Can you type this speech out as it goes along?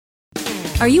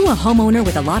Are you a homeowner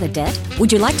with a lot of debt?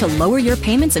 Would you like to lower your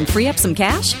payments and free up some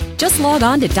cash? Just log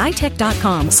on to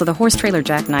Ditech.com. So the horse trailer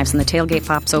jackknifes and the tailgate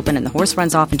pops open and the horse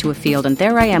runs off into a field, and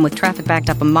there I am with traffic backed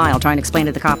up a mile trying to explain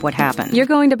to the cop what happened. You're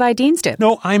going to buy Dean's Dip.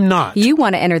 No, I'm not. You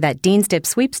want to enter that Dean's Dip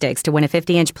sweepstakes to win a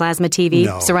 50-inch plasma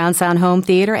TV, surround sound home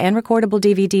theater, and recordable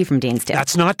DVD from Dean's Dip.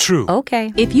 That's not true.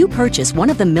 Okay. If you purchase one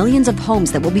of the millions of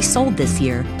homes that will be sold this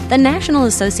year, the National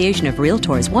Association of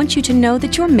Realtors wants you to know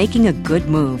that you're making a good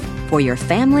move for your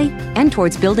family and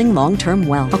towards building long-term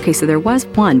wealth. Okay, so there was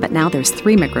one, but now there's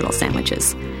 3 McGriddle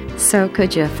sandwiches. So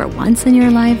could you, for once in your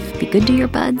life, be good to your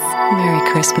buds?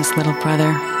 Merry Christmas, little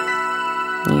brother.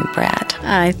 You brat.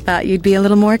 I thought you'd be a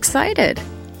little more excited.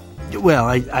 Well,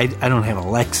 I don't have a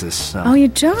Lexus, so... Oh, you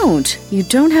don't? You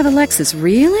don't have a Lexus,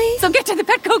 really? So get to the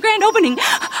Petco grand opening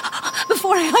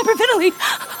before I hyperventilate.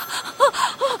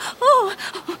 Oh,